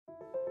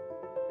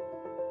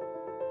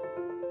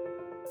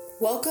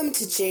Welcome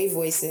to J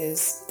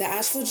Voices, the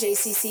Asheville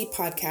JCC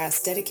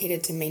podcast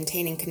dedicated to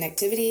maintaining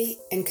connectivity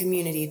and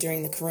community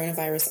during the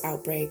coronavirus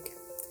outbreak.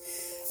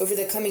 Over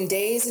the coming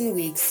days and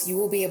weeks, you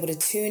will be able to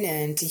tune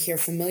in to hear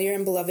familiar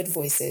and beloved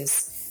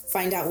voices,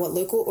 find out what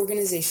local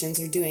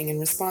organizations are doing in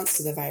response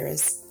to the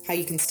virus, how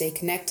you can stay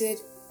connected,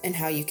 and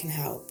how you can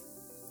help.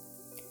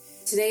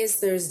 Today is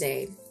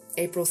Thursday,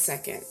 April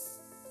 2nd.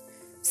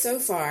 So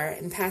far,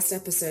 in past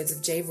episodes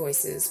of J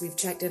Voices, we've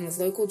checked in with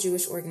local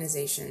Jewish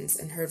organizations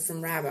and heard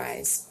from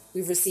rabbis.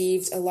 We've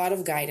received a lot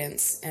of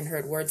guidance and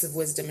heard words of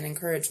wisdom and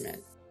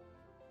encouragement.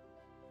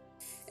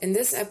 In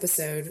this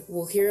episode,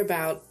 we'll hear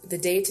about the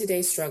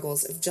day-to-day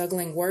struggles of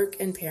juggling work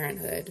and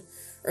parenthood,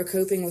 or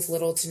coping with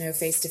little to no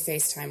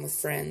face-to-face time with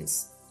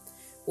friends.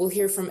 We'll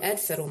hear from Ed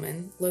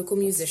Fiddleman, local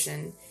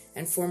musician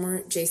and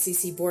former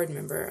JCC board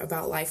member,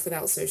 about life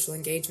without social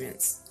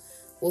engagements.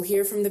 We'll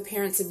hear from the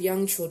parents of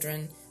young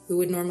children who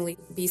would normally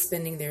be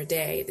spending their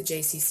day at the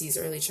JCC's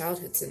Early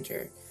Childhood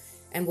Center.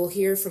 And we'll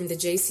hear from the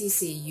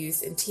JCC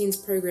Youth and Teens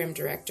Program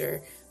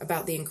Director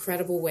about the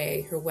incredible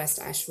way her West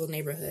Asheville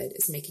neighborhood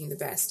is making the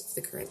best of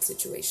the current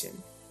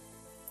situation.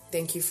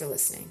 Thank you for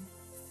listening.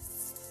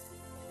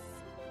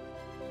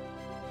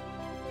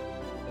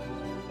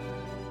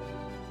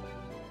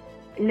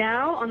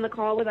 Now on the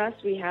call with us,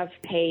 we have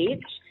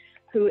Paige,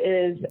 who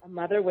is a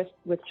mother with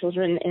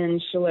children in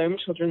Shalom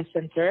Children's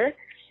Center.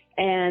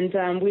 And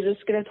we're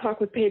just going to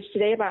talk with Paige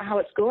today about how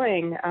it's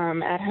going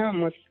at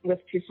home with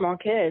two small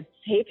kids.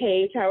 Hey,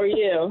 Paige, how are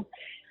you?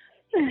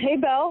 Hey,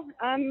 Belle.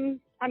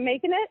 I'm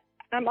making it.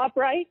 I'm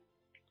upright,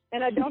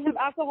 and I don't have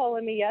alcohol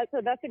in me yet,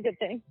 so that's a good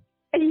thing.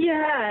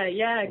 Yeah.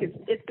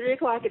 It's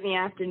 3:00 in the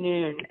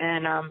afternoon,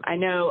 and I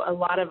know a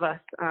lot of us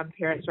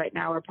parents right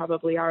now are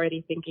probably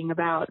already thinking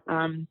about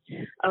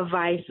a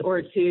vice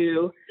or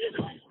two.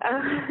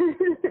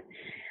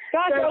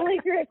 Gosh, only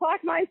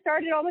 3:00. Mine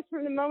started almost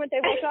from the moment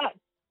they woke up.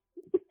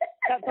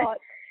 That thought.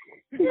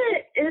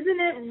 Isn't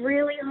it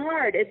really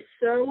hard? It's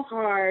so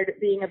hard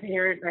being a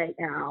parent right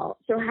now.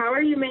 So how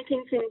are you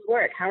making things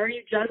work? How are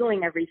you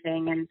juggling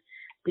everything? And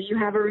do you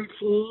have a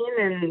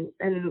routine?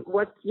 And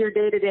what's your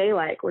day-to-day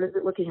like? What is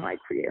it looking like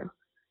for you?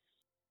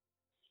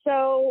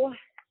 So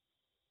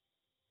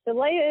the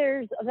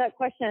layers of that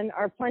question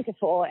are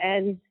plentiful.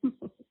 And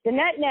the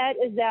net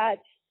is that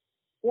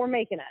we're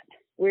making it.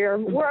 We're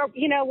more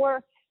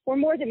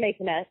than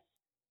making it.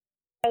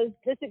 As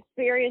this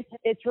experience,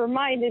 it's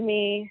reminded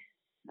me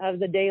of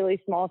the daily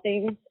small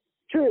things,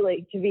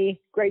 truly, to be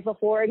grateful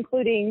for,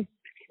 including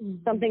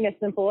something as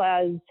simple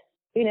as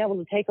being able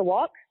to take a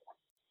walk.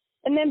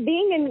 And then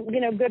being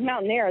in, good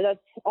mountain air, that's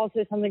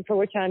also something for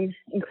which I'm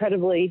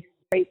incredibly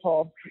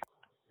grateful.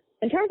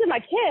 In terms of my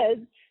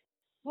kids,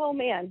 oh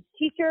man,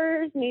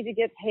 teachers need to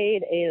get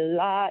paid a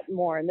lot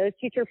more. And those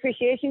teacher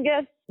appreciation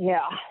gifts,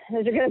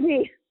 those are going to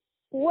be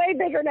way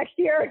bigger next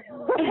year.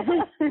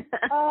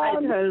 I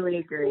totally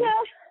agree.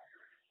 Yeah.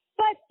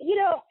 But,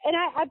 and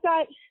I've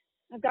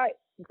got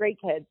great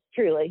kids,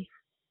 truly.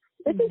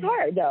 This is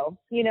hard though,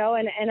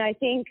 and I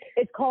think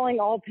it's calling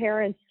all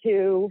parents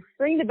to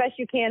bring the best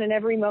you can in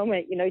every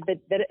moment,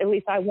 that at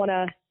least I want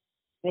to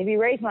maybe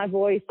raise my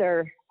voice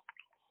or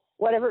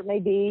whatever it may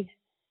be,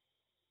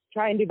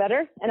 try and do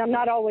better. And I'm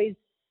not always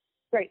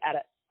great at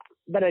it,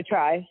 but I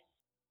try.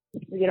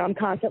 I'm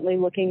constantly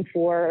looking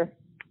for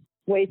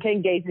ways to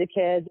engage the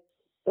kids.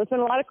 So it's been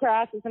a lot of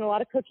crafts, it's been a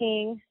lot of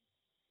cooking,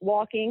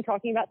 walking,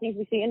 talking about things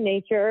we see in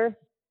nature.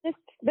 It's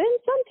been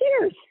some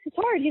tears. It's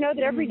hard,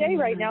 that every day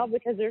right now,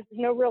 because there's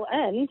no real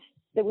end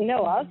that we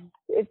know of.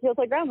 It feels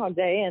like Groundhog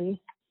Day, and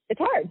it's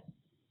hard.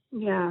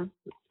 Yeah.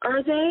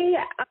 Are they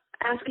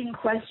asking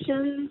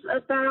questions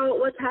about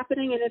what's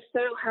happening? And if so,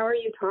 how are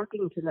you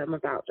talking to them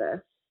about this?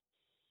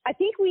 I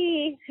think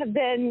we have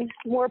been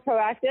more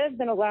proactive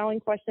than allowing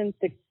questions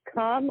to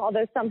come,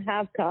 although some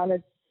have come.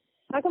 It's,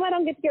 how come I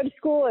don't get to go to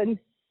school? And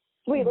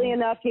sweetly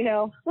enough,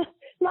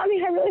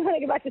 Mommy, I really want to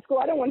get back to school.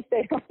 I don't want to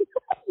stay home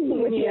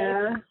with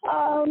you.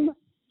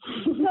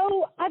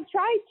 So I've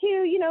tried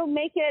to,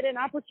 make it an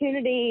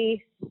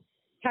opportunity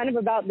kind of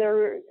about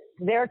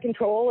their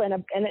control in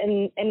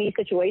any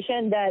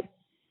situation, that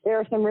there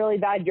are some really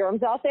bad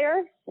germs out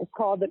there. It's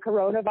called the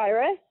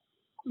coronavirus.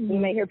 You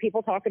may hear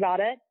people talk about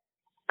it.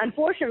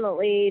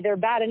 Unfortunately, they're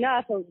bad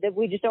enough that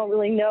we just don't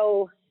really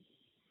know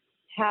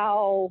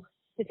how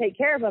to take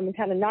care of them and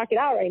kind of knock it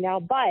out right now.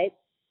 But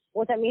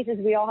what that means is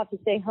we all have to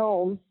stay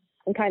home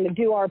and kind of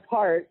do our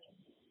part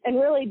and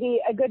really be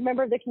a good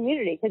member of the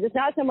community, because it's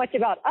not so much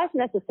about us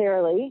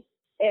necessarily.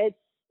 It's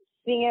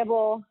being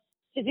able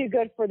to do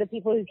good for the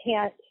people who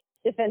can't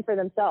defend for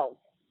themselves.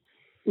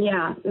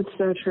 Yeah, it's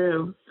so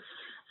true.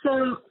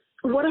 So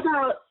what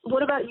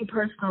about you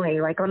personally?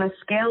 Like on a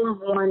scale of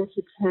 1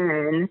 to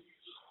 10,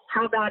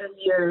 how bad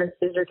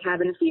is your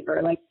cabin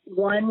fever? Like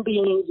 1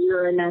 being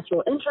you're a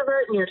natural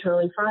introvert and you're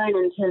totally fine,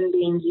 and 10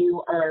 being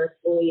you are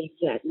fully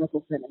Jack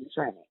Nicholson in The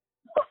Shining.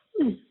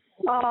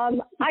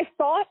 I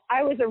thought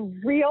I was a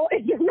real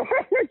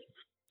introvert.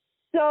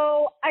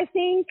 So I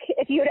think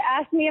if you had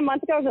asked me a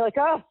month ago, I'd be like,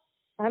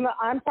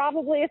 I'm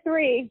probably a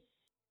 3.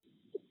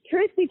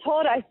 Truth be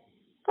told,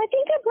 I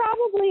think I'm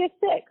probably a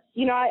 6.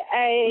 You know,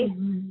 I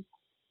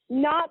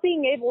not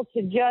being able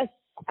to just,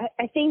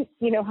 I think,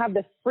 you know, have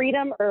the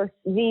freedom or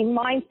the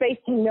mind space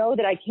to know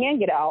that I can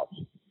get out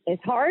is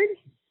hard.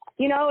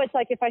 You know, it's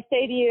like if I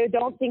say to you,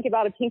 don't think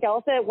about a pink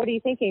elephant, what are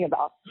you thinking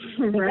about?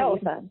 Pink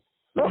elephant.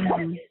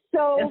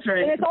 So, That's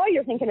right. and it's all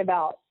you're thinking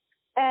about.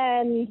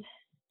 And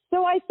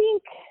so I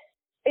think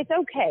it's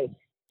okay.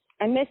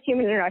 I miss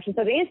human interaction.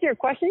 So to answer your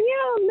question,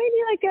 yeah, maybe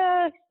like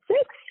a 6.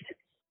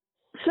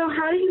 So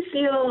how do you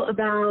feel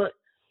about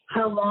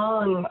how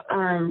long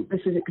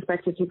this is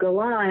expected to go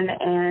on?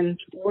 And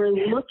we're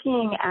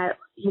looking at,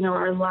 you know,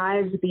 our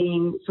lives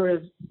being sort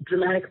of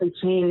dramatically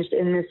changed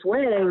in this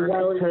way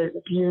well into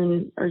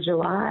June or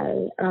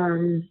July.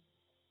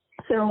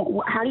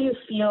 So how do you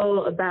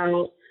feel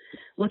about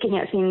looking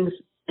at things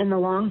in the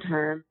long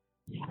term?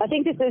 I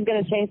think this is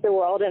going to change the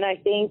world, and I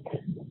think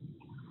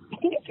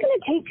it's going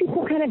to take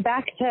people kind of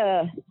back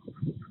to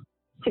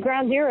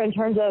ground zero in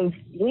terms of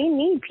we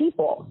need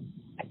people.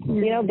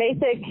 You know,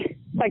 basic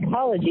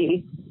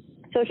psychology,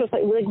 social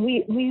like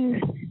we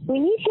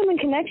need human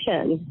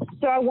connection.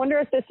 So I wonder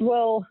if this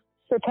will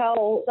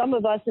propel some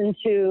of us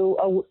into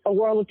a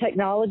world of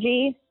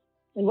technology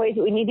in ways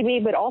that we need to be,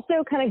 but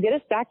also kind of get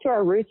us back to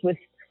our roots with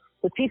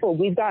people.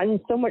 We've gotten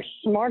so much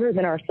smarter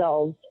than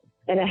ourselves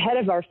and ahead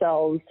of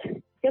ourselves.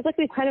 It feels like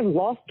we've kind of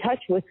lost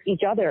touch with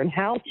each other and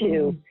how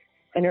to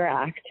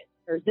interact.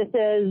 This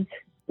is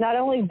not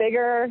only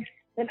bigger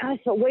than us,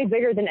 but way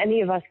bigger than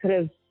any of us could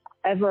have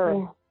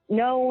ever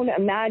known,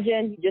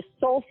 imagined. Just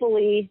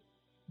soulfully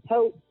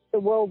hope the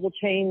world will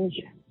change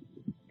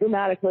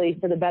dramatically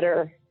for the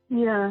better.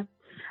 Yeah.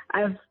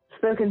 I've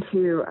spoken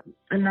to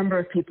a number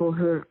of people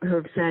who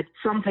have said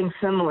something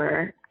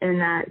similar in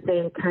that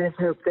they kind of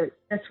hope that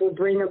this will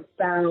bring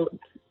about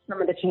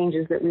some of the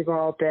changes that we've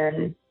all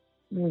been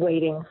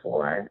waiting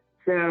for.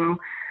 So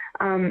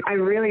I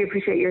really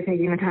appreciate your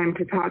taking the time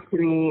to talk to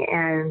me,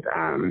 and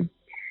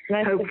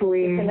nice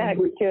hopefully to connect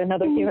to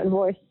another human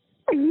voice.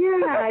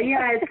 Yeah,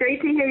 it's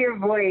great to hear your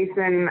voice,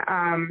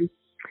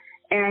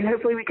 and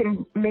hopefully we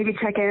can maybe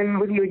check in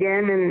with you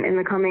again in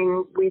the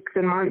coming weeks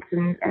and months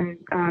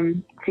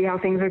and see how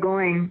things are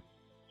going.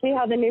 See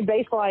how the new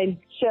baseline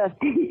shifts.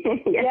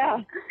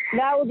 Yeah,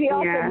 that would be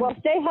awesome. Yeah. Well,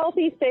 stay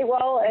healthy, stay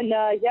well, and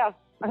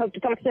I hope to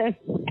talk soon.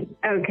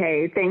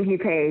 Okay, thank you,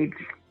 Paige.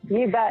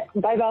 You bet.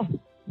 Bye, Belle.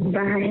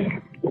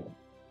 Bye.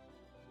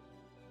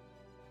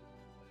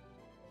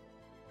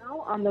 Now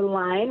on the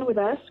line with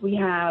us, we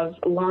have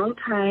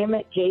longtime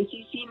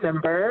JCC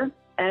member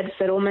Ed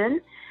Fiddleman.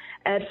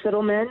 Ed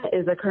Fiddleman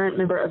is a current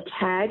member of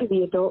TAG,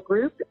 the adult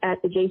group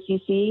at the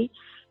JCC.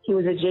 He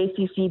was a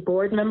JCC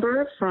board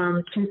member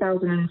from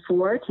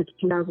 2004 to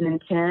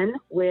 2010,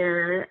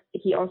 where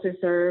he also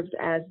served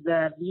as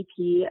the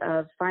VP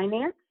of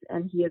Finance,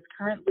 and he is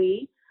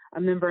currently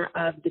a member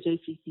of the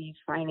JCC's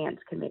Finance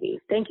Committee.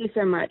 Thank you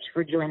so much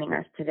for joining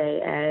us today,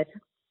 Ed.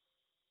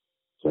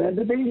 Glad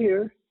to be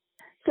here.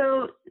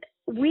 So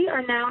we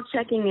are now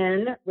checking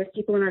in with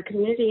people in our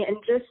community and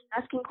just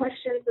asking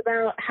questions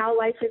about how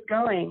life is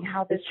going,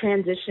 how this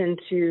transition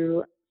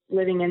to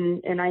living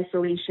in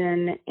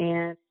isolation,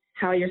 and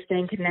how you're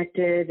staying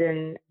connected,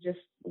 and just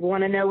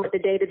want to know what the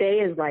day-to-day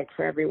is like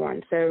for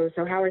everyone. So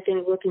how are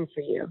things looking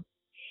for you?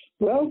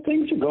 Well,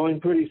 things are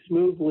going pretty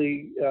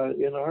smoothly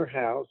in our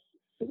house.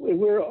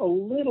 We're a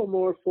little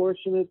more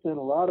fortunate than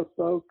a lot of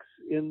folks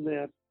in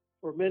that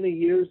for many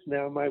years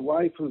now, my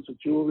wife, who's a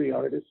jewelry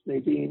artist,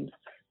 Nadine,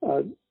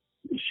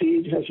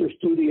 she has her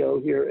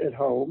studio here at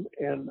home,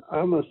 and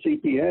I'm a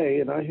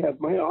CPA, and I have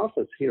my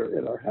office here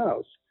at our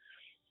house.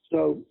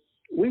 So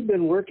we've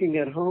been working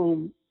at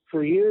home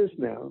for years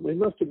now. We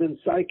must have been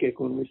psychic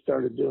when we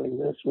started doing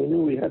this. We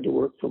knew we had to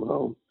work from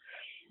home.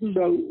 Mm-hmm.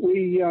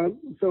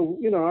 So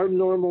our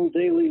normal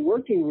daily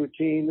working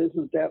routine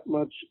isn't that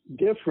much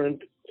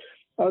different,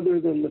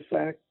 other than the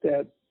fact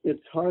that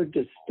it's hard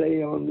to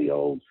stay on the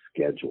old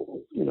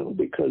schedule,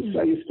 because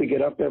I used to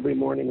get up every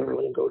morning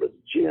early and go to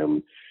the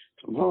gym,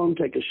 come home,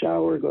 take a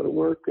shower, go to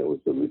work. That was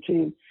the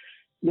routine.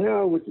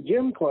 Now, with the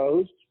gym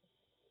closed,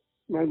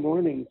 my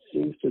morning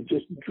seems to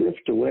just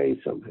drift away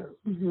somehow.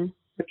 Mm-hmm.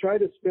 I try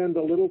to spend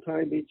a little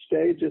time each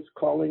day just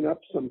calling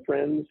up some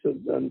friends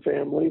and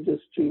family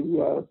just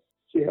to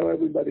see how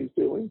everybody's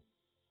doing.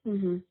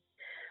 Mm-hmm.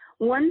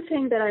 One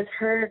thing that I've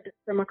heard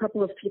from a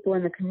couple of people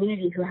in the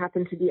community who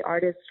happen to be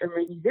artists or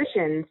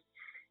musicians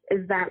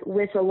is that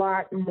with a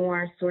lot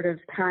more sort of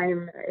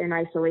time in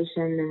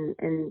isolation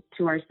and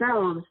to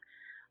ourselves,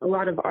 a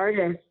lot of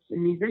artists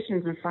and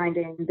musicians are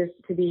finding this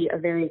to be a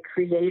very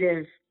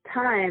creative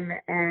time.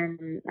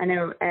 And I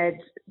know, Ed,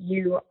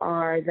 you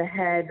are the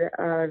head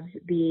of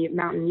the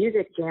Mountain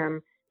Music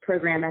Jam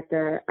program at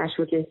the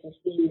Asheville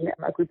JCC,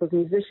 a group of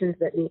musicians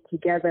that meet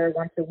together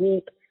once a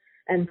week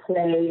and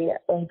play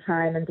old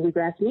time and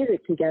bluegrass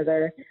music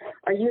together.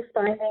 Are you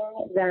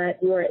finding that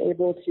you are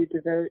able to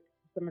devote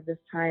some of this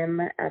time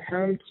at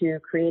home to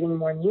creating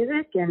more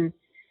music? And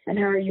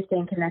how are you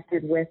staying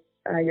connected with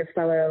your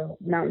fellow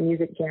Mountain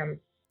Music Jam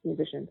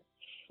musicians?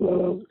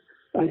 Well,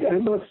 I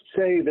must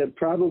say that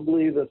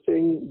probably the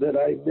thing that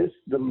I miss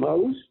the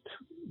most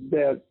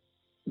that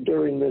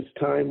during this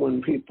time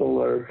when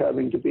people are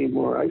having to be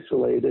more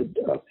isolated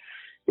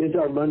is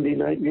our Monday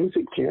night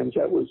music jams.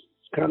 That was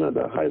kind of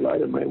the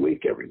highlight of my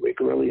week every week.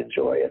 I really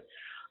enjoy it.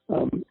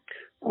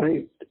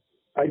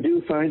 I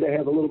do find I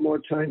have a little more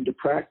time to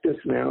practice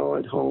now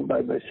at home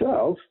by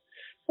myself.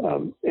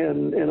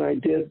 And I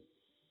did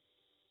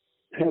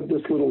have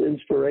this little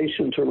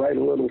inspiration to write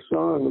a little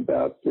song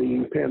about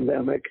the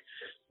pandemic,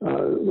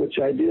 which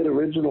I did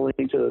originally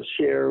to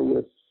share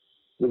with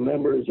the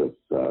members of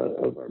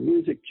our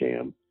music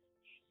jam.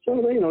 So,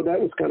 that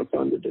was kind of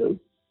fun to do.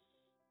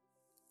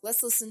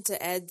 Let's listen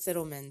to Ed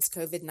Fiddleman's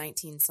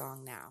COVID-19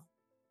 song now.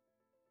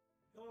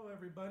 Hello,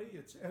 everybody.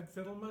 It's Ed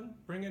Fiddleman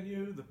bringing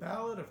you the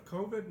Ballad of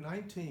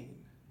COVID-19.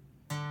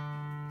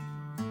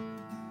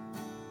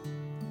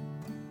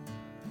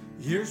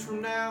 Years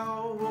from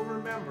now, we'll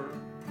remember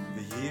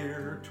the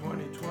year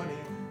 2020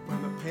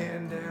 when the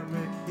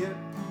pandemic hit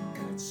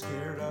and it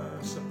scared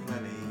us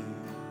aplenty.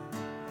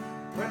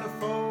 When the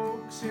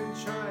folks in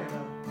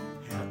China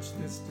hatched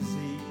this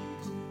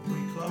disease, we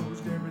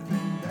closed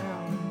everything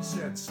down and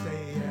said,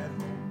 stay at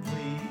home,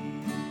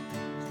 please.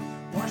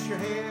 Wash your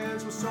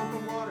hands with soap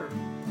and water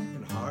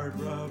and hard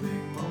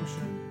rubbing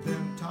motion,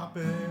 then top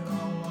it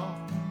all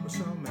off with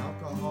some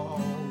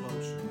alcohol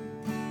lotion.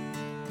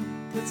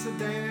 It's the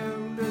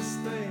damnedest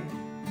thing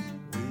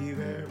we've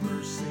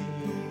ever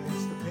seen.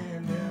 It's the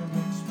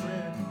pandemic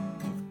spread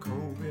of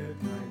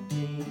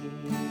COVID-19.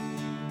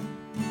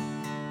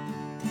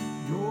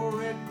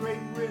 You're at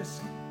great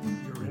risk.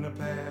 You're in a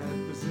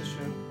bad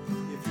position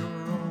if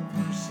you're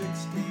over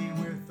 60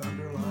 with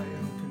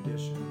underlying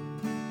condition.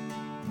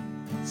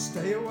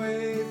 Stay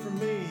away from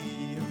me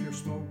if you're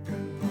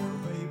smoking or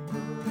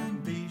vapor,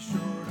 and be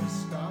sure to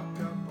stock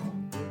up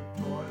on good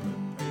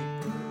toilet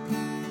paper.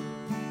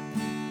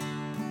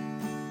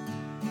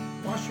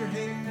 Wash your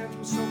hands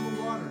with soap and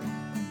water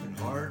and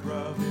hard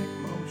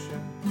rubbing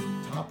motion.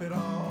 Top it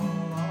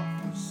all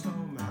off with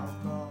some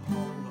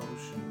alcohol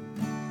lotion.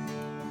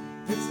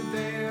 It's the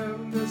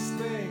damnedest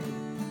thing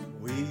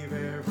we've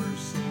ever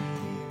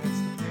seen. It's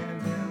the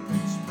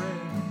pandemic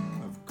spread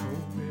of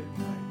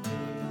COVID-19.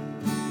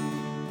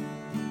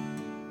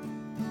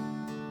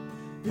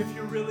 If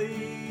you're really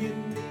in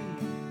need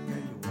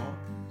and you want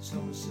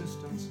some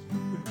assistance,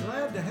 we're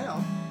glad to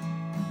help,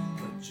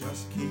 but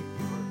just keep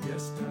your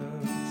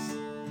distance.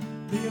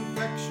 The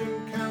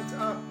infection counts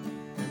up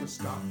and the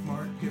stock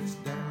market's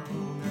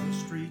down, and the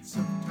streets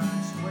of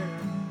Times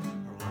Square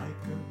are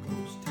like a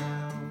ghost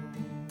town.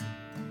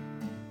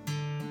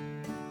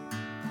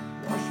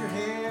 Wash your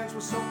hands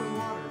with soap and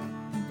water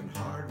and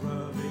hard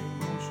rubbing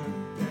motion,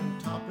 then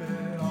top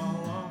it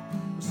all off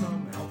with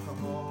some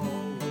alcohol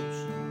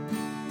lotion.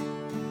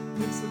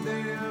 It's the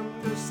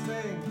damnedest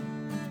thing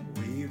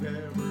we've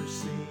ever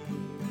seen.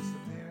 It's the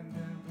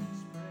pandemic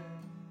spread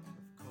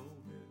of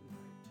COVID-19.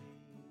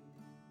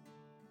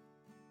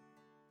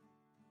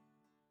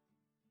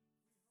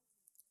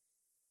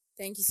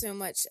 Thank you so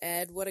much,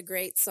 Ed. What a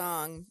great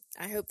song.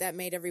 I hope that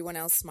made everyone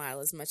else smile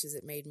as much as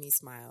it made me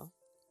smile.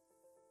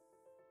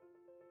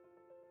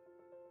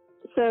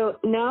 So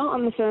now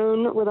on the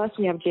phone with us,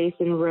 we have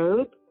Jason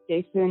Rhodes.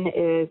 Jason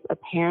is a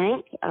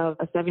parent of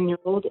a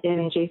 7-year-old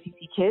in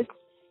JCC Kids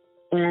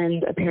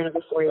and a parent of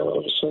a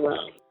 4-year-old in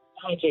Shalom.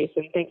 Hi,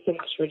 Jason. Thanks so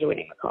much for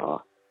joining the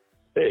call.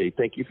 Hey,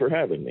 thank you for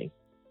having me.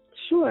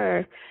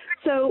 Sure.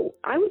 So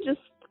I would just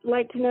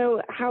like to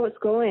know how it's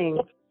going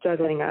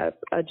juggling a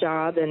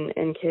job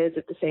and kids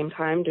at the same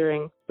time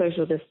during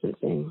social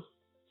distancing.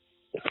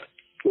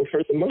 Well,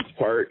 for the most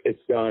part,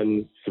 it's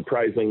gone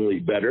surprisingly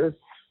better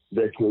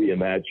than we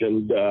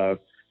imagined.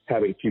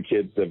 Having 2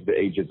 kids of the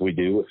ages we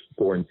do,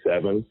 4 and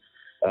 7,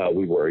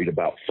 we worried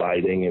about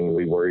fighting and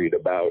we worried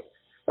about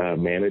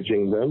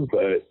managing them.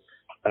 But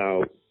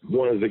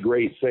one of the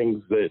great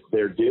things that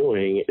they're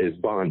doing is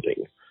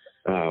bonding.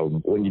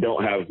 When you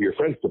don't have your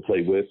friends to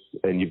play with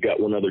and you've got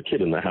one other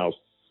kid in the house,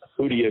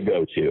 who do you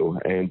go to?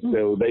 And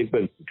so they've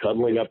been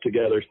cuddling up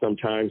together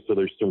sometimes, so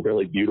there's some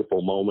really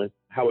beautiful moments.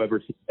 However,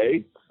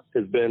 today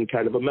has been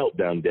kind of a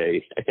meltdown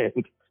day,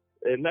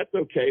 and that's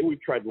okay.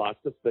 We've tried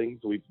lots of things.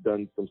 We've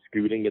done some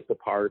scooting at the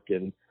park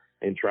and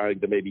trying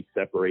to maybe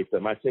separate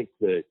them. I think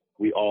that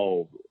we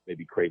all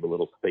maybe crave a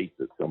little space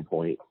at some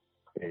point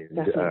and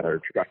are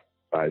trying to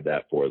provide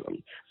that for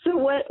them. So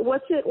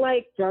what's it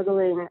like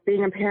juggling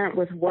being a parent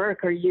with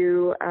work? Are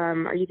you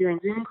doing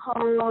Zoom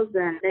calls,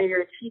 and now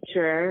you're a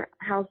teacher?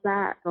 How's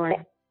that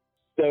going?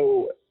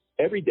 So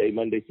every day,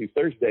 Monday through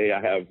Thursday,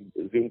 I have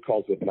Zoom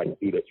calls with my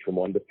students from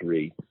 1 to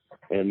 3.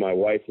 And my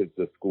wife is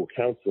the school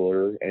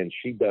counselor, and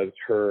she does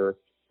her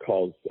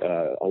calls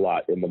a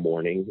lot in the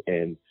morning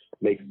and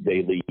makes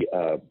daily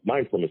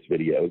mindfulness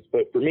videos.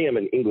 But for me, I'm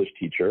an English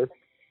teacher,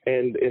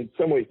 and in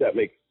some ways that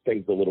makes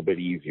things a little bit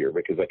easier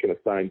because I can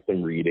assign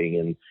some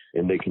reading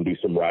and they can do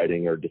some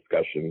writing or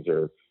discussions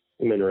or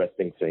some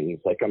interesting things.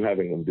 Like I'm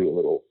having them do a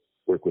little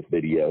work with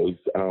videos.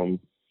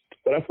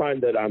 But I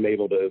find that I'm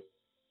able to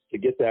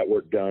get that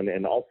work done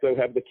and also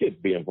have the kids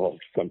be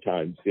involved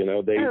sometimes. You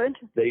know,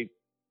 they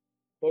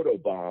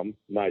photobomb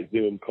my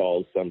Zoom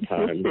calls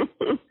sometimes.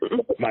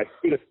 My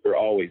students are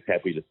always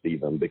happy to see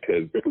them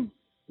because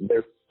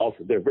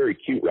they're very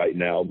cute right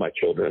now, my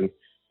children,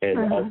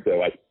 and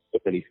also I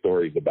have many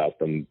stories about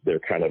them. They're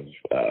kind of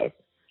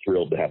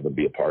thrilled to have them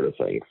be a part of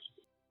things.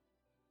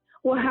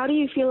 Well, how do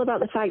you feel about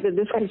the fact that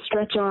this could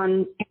stretch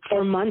on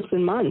for months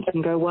and months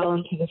and go well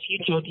into the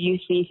future? Do you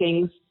see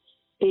things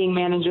being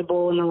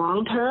manageable in the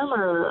long term,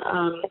 or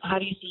how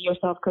do you see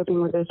yourself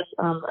coping with this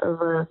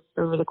over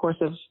the course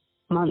of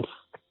months?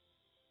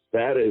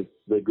 That is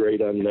the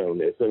great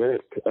unknown, isn't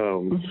it?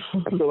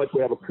 I feel like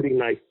we have a pretty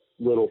nice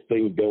little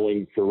thing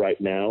going for right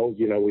now.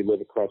 You know, we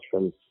live across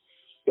from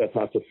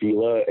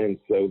Tafila, and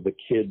so the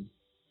kids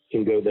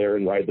can go there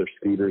and ride their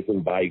scooters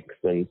and bikes,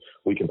 and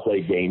we can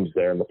play games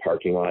there in the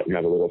parking lot and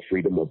have a little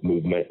freedom of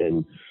movement.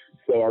 And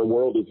so our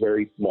world is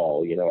very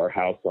small, you know, our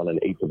house on an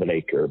eighth of an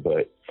acre,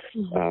 but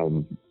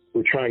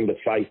we're trying to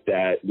fight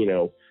that, you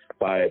know,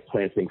 by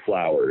planting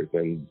flowers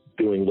and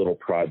doing little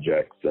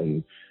projects,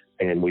 and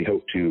we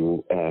hope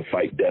to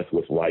fight death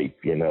with life,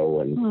 you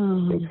know,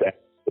 and sadness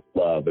with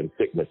love, and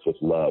sickness with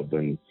love,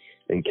 and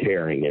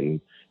caring,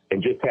 and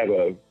just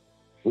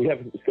we have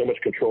so much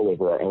control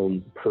over our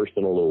own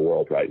personal little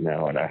world right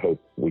now, and I hope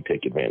we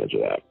take advantage of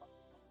that.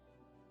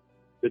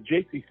 The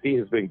JCC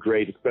has been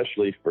great,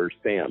 especially for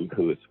Sam,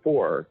 who is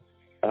 4.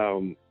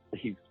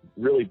 He's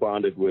really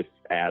bonded with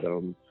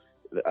Adam,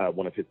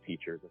 one of his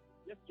teachers.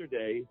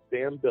 Yesterday,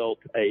 Sam built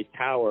a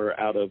tower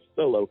out of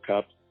Solo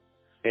cups,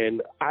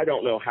 and I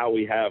don't know how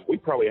we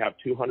probably have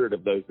 200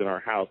 of those in our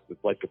house.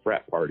 It's like a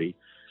frat party.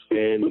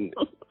 And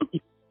he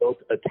built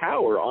a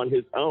tower on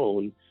his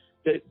own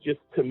that just,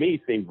 to me,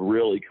 seemed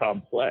really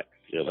complex,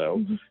 you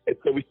know. And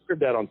so we shared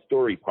that on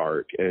Story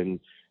Park, and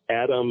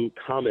Adam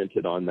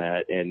commented on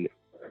that, and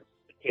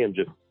Cam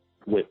just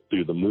went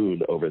through the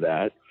moon over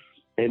that.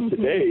 And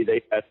today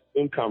they had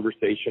a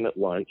conversation at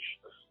lunch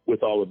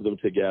with all of them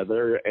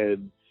together,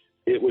 and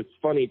it was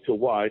funny to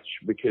watch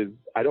because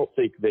I don't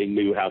think they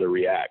knew how to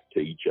react to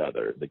each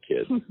other, the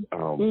kids. I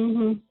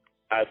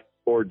look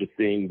forward to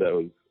seeing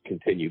those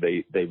continue.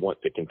 They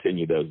want to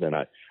continue those, and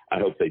I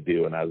hope they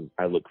do, and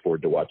I look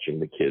forward to watching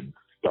the kids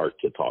start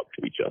to talk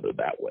to each other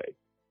that way.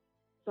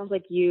 Sounds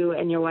like you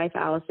and your wife,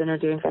 Allison, are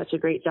doing such a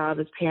great job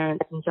as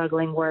parents and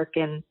juggling work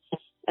and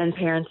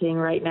parenting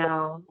right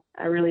now.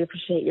 I really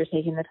appreciate your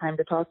taking the time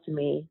to talk to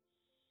me.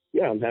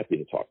 Yeah, I'm happy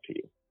to talk to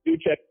you. Do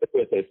check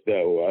with us,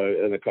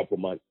 though, in a couple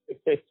months.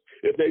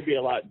 It may be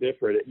a lot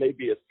different. It may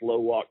be a slow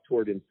walk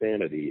toward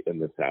insanity in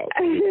this house.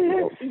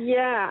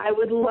 Yeah, I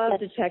would love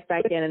to check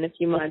back in a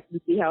few months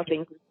and see how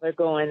things are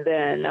going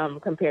then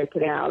compared to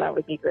now. That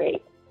would be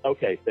great.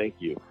 Okay, thank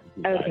you.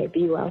 Okay,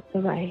 be well.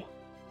 Bye-bye.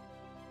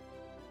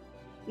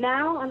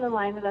 Now on the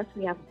line with us,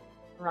 we have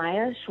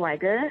Mariah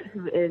Schweiger,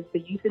 who is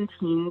the Youth and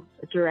Teens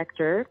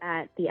Director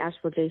at the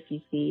Asheville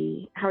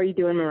JCC. How are you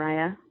doing,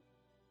 Mariah?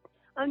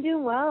 I'm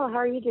doing well. How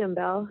are you doing,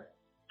 Belle?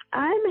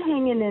 I'm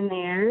hanging in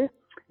there.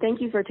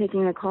 Thank you for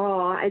taking the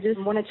call. I just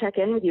want to check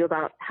in with you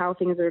about how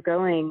things are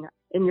going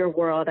in your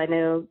world. I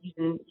know you've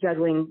been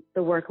juggling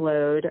the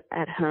workload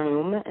at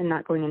home and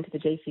not going into the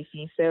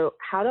JCC. So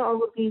how do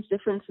all of these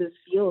differences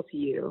feel to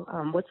you?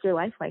 What's your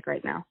life like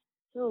right now?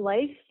 So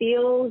life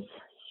feels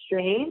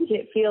strange.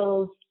 It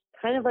feels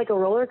kind of like a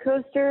roller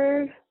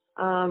coaster.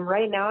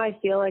 Right now I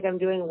feel like I'm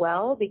doing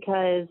well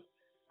because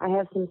I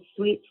have some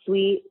sweet,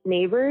 sweet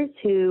neighbors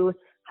who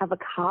have a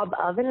cob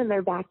oven in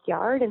their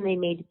backyard, and they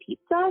made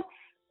pizza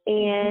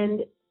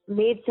and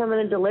made some in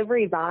a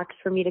delivery box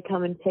for me to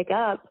come and pick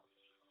up.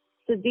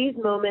 So these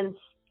moments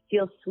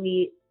feel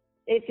sweet.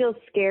 It feels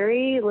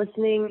scary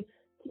listening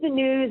to the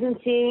news and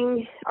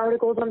seeing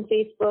articles on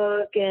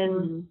Facebook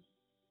and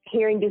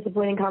hearing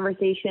disappointing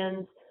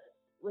conversations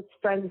with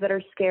friends that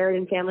are scared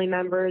and family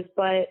members.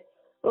 But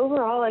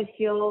overall, I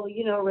feel,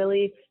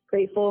 really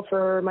grateful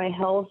for my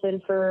health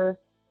and for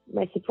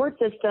my support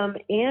system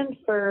and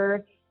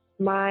for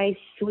my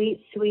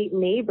sweet, sweet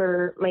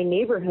my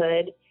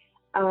neighborhood.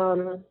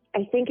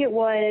 I think it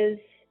was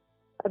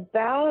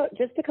about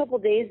just a couple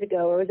days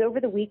ago, it was over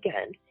the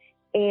weekend,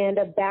 and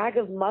a bag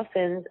of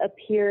muffins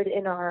appeared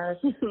in our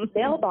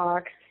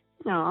mailbox.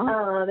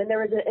 And there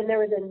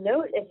was a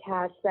note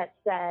attached that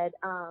said,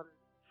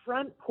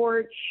 front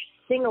porch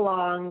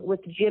sing-along with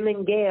Jim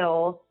and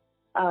Gail,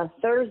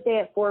 Thursday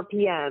at 4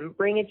 p.m.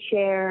 Bring a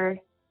chair,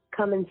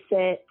 come and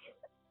sit.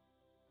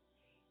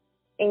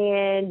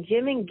 And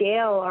Jim and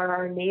Gail are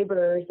our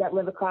neighbors that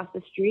live across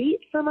the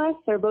street from us.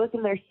 They're both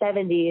in their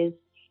 70s.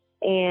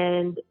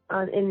 And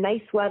in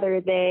nice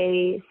weather,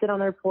 they sit on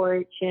their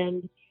porch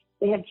and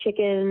they have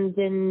chickens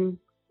and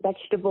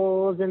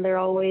vegetables. And they're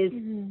always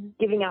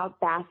giving out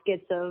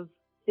baskets of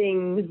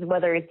things,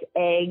 whether it's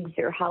eggs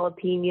or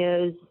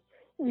jalapenos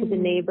to the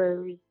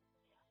neighbors.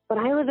 But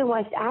I live in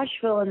West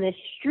Asheville in this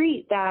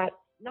street that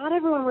not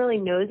everyone really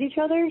knows each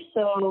other.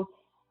 So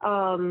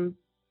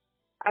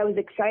I was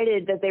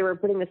excited that they were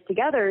putting this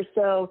together.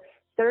 So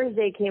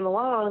Thursday came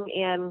along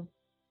and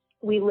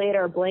we laid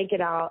our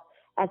blanket out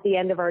at the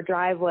end of our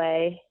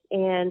driveway,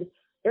 and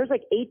there's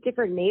like 8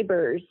 different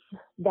neighbors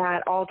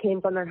that all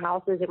came from their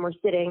houses and were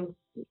sitting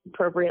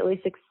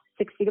appropriately 6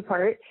 feet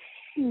apart.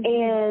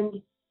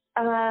 Mm-hmm.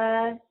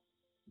 And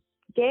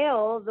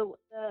Gail,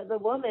 the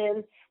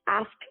woman,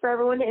 asked for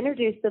everyone to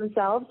introduce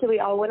themselves. So we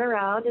all went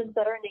around and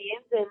said our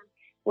names and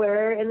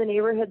where in the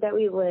neighborhood that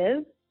we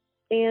live.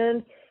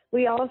 And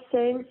we all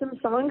sang some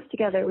songs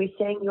together. We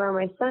sang You Are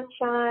My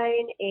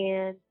Sunshine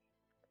and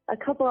a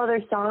couple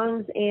other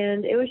songs.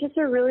 And it was just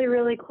a really,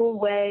 really cool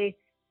way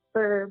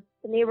for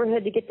the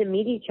neighborhood to get to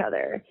meet each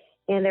other.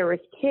 And there was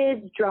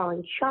kids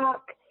drawing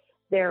chalk.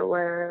 There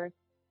were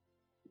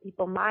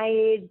people my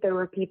age. There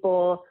were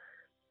people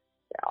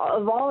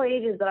of all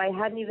ages that I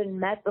hadn't even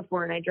met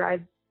before, and I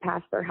drive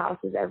past their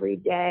houses every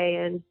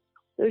day. And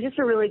it was just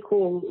a really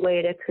cool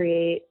way to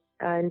create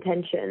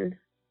intention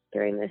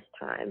during this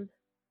time.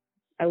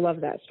 I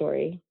love that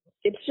story.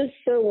 It's just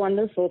so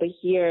wonderful to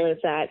hear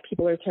that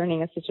people are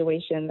turning a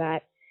situation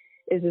that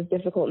is as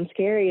difficult and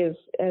scary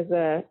as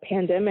a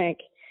pandemic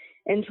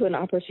into an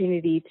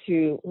opportunity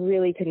to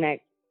really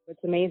connect.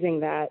 It's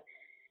amazing that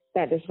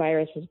this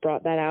virus has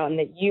brought that out and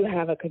that you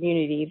have a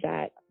community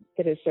that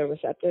is so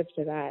receptive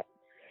to that.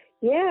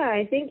 Yeah,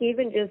 I think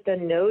even just a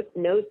notes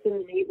in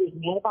the neighbors'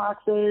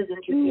 mailboxes,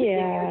 introducing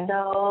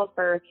yourself,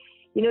 or,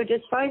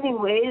 just finding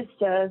ways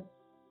to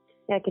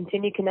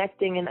continue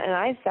connecting. And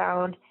I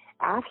found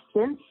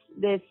since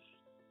this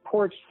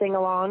porch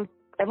sing-along,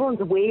 everyone's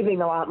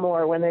waving a lot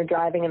more when they're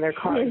driving in their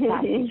cars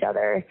past each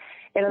other.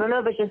 And I don't know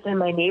if it's just in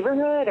my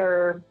neighborhood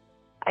or,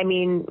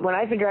 when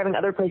I've been driving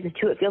other places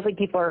too, it feels like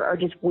people are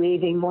just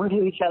waving more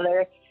to each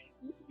other.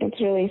 It's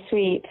really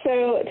sweet.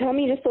 So tell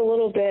me just a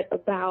little bit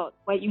about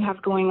what you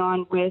have going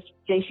on with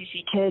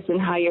JCC Kids and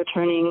how you're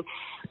turning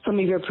some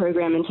of your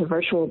program into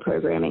virtual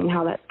programming,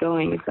 how that's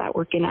going. Is that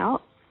working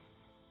out?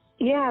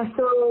 Yeah,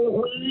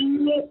 so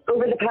we,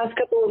 over the past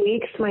couple of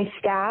weeks, my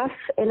staff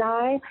and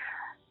I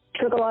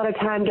took a lot of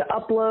time to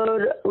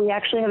upload. We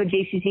actually have a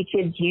JCC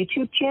Kids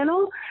YouTube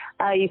channel.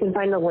 You can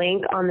find the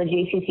link on the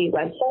JCC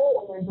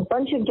website. There's a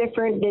bunch of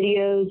different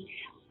videos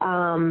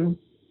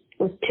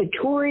with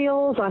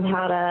tutorials on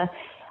how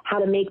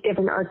to make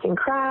different arts and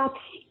crafts.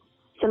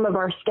 Some of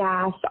our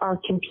staff are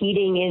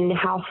competing in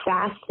how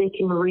fast they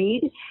can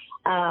read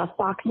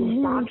Fox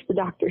and Socks, the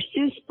Dr.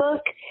 Seuss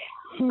book.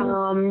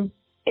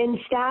 And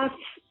staff,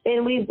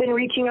 and we've been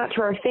reaching out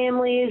to our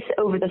families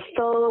over the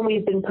phone.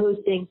 We've been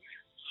posting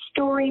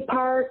story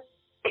part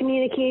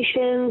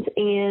communications,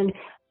 and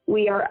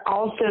we are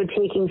also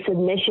taking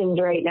submissions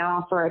right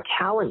now for a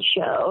talent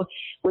show,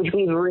 which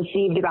we've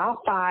received about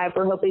 5.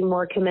 We're hoping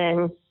more come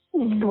in,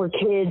 where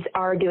kids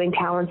are doing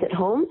talents at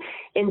home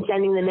and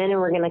sending them in, and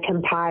we're going to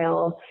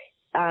compile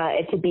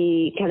it to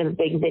be kind of a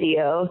big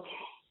video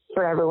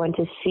for everyone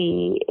to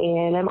see.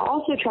 And I'm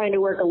also trying to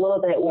work a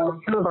little bit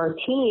with some of our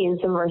teens,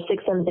 some of our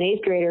 6th, 7th, and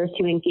 8th graders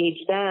to engage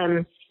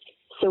them.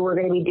 So we're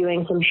going to be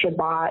doing some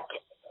Shabbat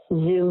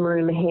Zoom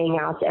room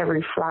hangouts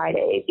every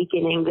Friday,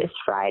 beginning this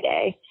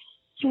Friday.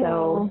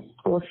 So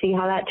we'll see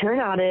how that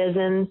turnout is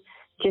and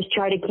just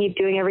try to keep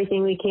doing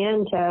everything we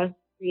can to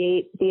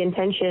create the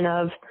intention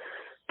of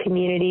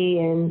community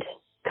and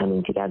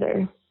coming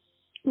together.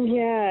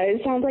 Yeah,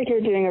 it sounds like you're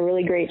doing a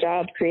really great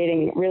job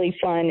creating really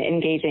fun,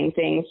 engaging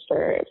things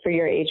for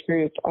your age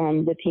group,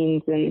 the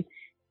teens and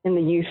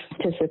the youth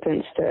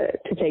participants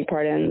to take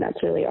part in.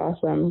 That's really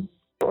awesome.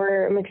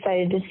 I'm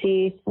excited to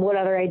see what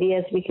other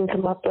ideas we can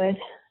come up with.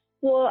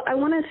 Well, I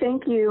want to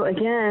thank you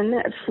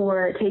again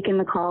for taking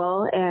the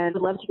call, and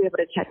I'd love to be able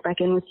to check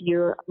back in with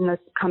you in the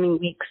coming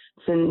weeks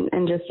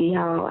and just see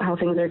how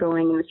things are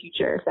going in the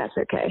future, if that's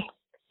okay.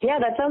 Yeah,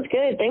 that sounds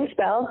good. Thanks,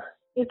 Belle.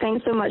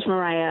 Thanks so much,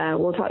 Mariah.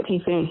 We'll talk to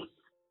you soon.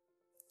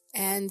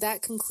 And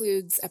that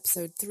concludes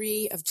episode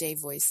 3 of J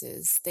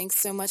Voices. Thanks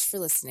so much for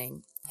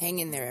listening. Hang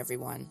in there,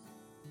 everyone.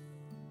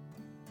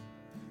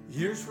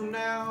 Years from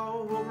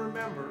now, we'll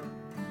remember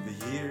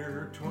the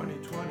year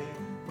 2020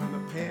 when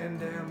the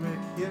pandemic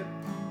hit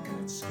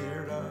and it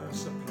scared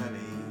us aplenty.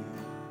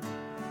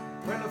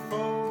 When the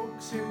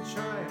folks in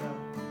China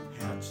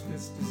hatched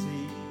this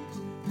disease,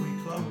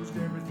 we closed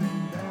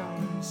everything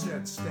down and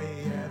said,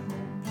 stay at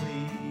home,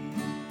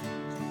 please.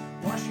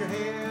 Wash your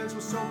hands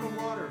with soap and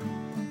water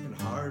and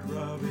hard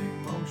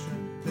rubbing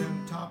motion,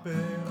 then top it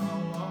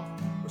all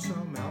off with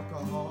some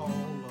alcohol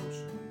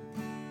lotion.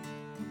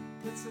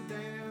 It's the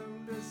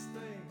damnedest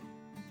thing